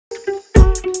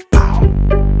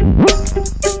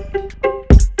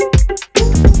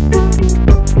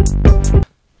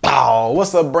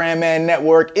What's up, BrandMan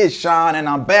Network? It's Sean, and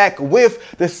I'm back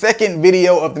with the second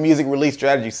video of the music release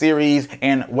strategy series.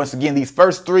 And once again, these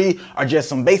first three are just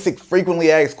some basic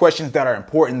frequently asked questions that are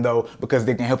important though, because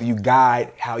they can help you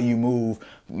guide how you move,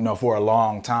 for a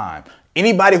long time.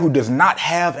 Anybody who does not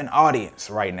have an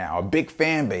audience right now, a big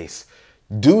fan base,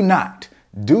 do not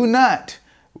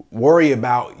worry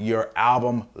about your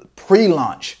album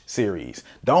pre-launch series.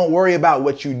 Don't worry about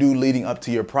what you do leading up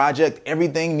to your project.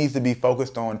 Everything needs to be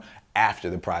focused on after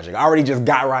the project. I already just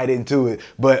got right into it,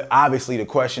 but obviously the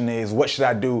question is, what should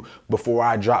I do before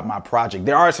I drop my project?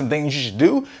 There are some things you should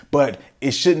do, but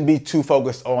it shouldn't be too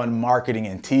focused on marketing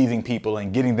and teasing people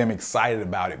and getting them excited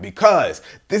about it, because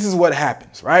this is what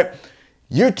happens, right?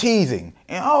 You're teasing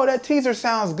and, oh, that teaser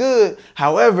sounds good.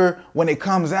 However, when it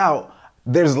comes out,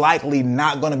 there's likely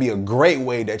not going to be a great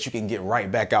way that you can get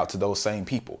right back out to those same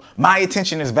people. My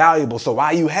attention is valuable, so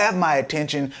while you have my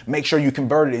attention, make sure you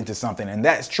convert it into something. And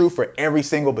that's true for every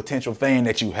single potential fan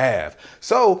that you have.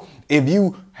 So if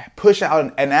you push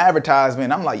out an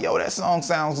advertisement, I'm like, yo, that song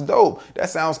sounds dope, that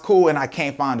sounds cool, and I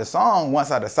can't find a song, once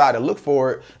I decide to look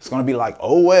for it, it's going to be like,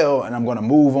 oh well, and I'm going to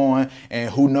move on, and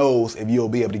who knows if you'll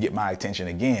be able to get my attention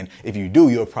again. If you do,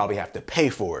 you'll probably have to pay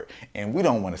for it, and we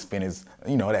don't want to spend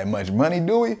that much money,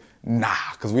 do we? Nah,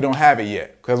 because we don't have it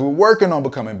yet, because we're working on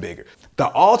becoming bigger. The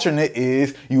alternate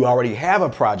is you already have a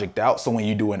project out, so when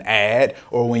you do an ad,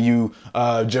 or when you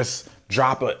just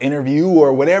drop an interview,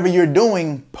 or whatever you're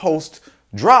doing post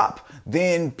drop,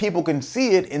 then people can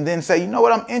see it and then say, you know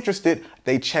what, I'm interested.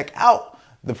 They check out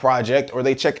the project, or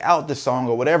they check out the song,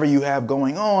 or whatever you have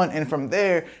going on, and from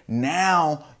there,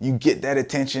 now you get that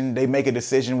attention. They make a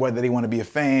decision whether they want to be a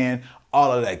fan,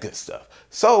 all of that good stuff.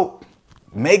 So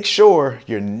make sure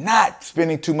you're not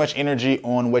spending too much energy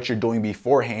on what you're doing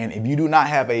beforehand. If you do not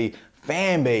have a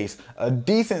fan base, a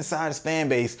decent sized fan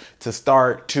base to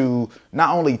start to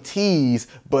not only tease,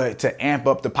 but to amp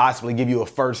up to possibly give you a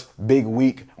first big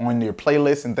week on your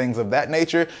playlist and things of that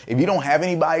nature. If you don't have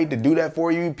anybody to do that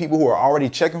for you, people who are already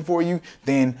checking for you,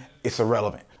 then it's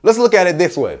irrelevant. Let's look at it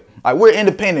this way. Like, we're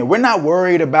independent. We're not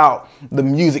worried about the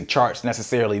music charts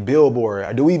necessarily,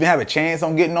 Billboard. Do we even have a chance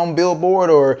on getting on Billboard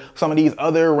or some of these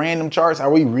other random charts?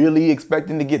 Are we really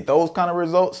expecting to get those kind of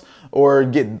results or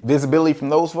get visibility from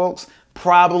those folks?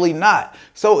 Probably not.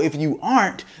 So if you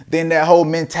aren't, then that whole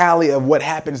mentality of what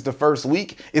happens the first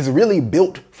week is really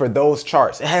built for those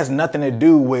charts. It has nothing to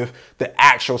do with the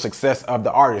actual success of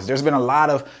the artist. There's been a lot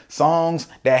of songs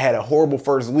that had a horrible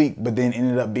first week, but then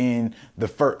ended up being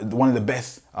one of the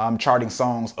best charting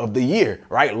songs of the year,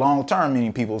 right? Long term,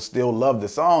 meaning people still love the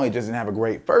song. It just didn't have a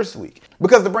great first week.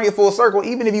 Because to bring it full circle,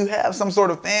 even if you have some sort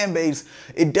of fan base,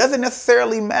 it doesn't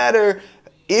necessarily matter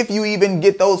if you even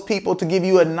get those people to give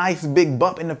you a nice big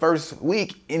bump in the first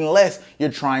week, unless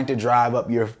you're trying to drive up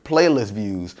your playlist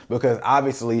views. Because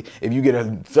obviously, if you get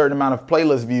a certain amount of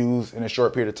playlist views in a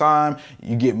short period of time,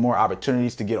 you get more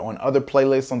opportunities to get on other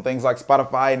playlists on things like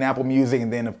Spotify and Apple Music.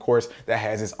 And then of course, that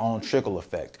has its own trickle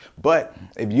effect. But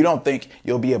if you don't think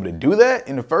you'll be able to do that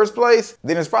in the first place,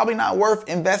 then it's probably not worth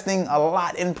investing a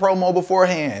lot in promo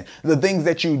beforehand. The things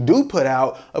that you do put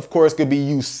out, of course, could be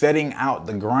you setting out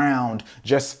the ground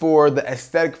just for the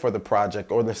aesthetic for the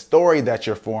project, or the story that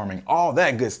you're forming, all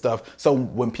that good stuff. So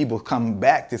when people come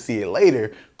back to see it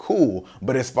later, cool.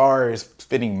 But as far as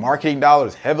spending marketing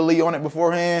dollars heavily on it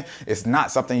beforehand, it's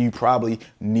not something you probably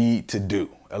need to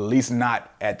do, at least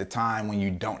not at the time when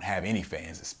you don't have any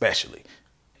fans, especially.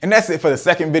 And that's it for the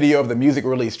second video of the music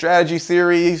release strategy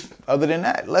series. Other than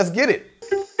that, let's get it.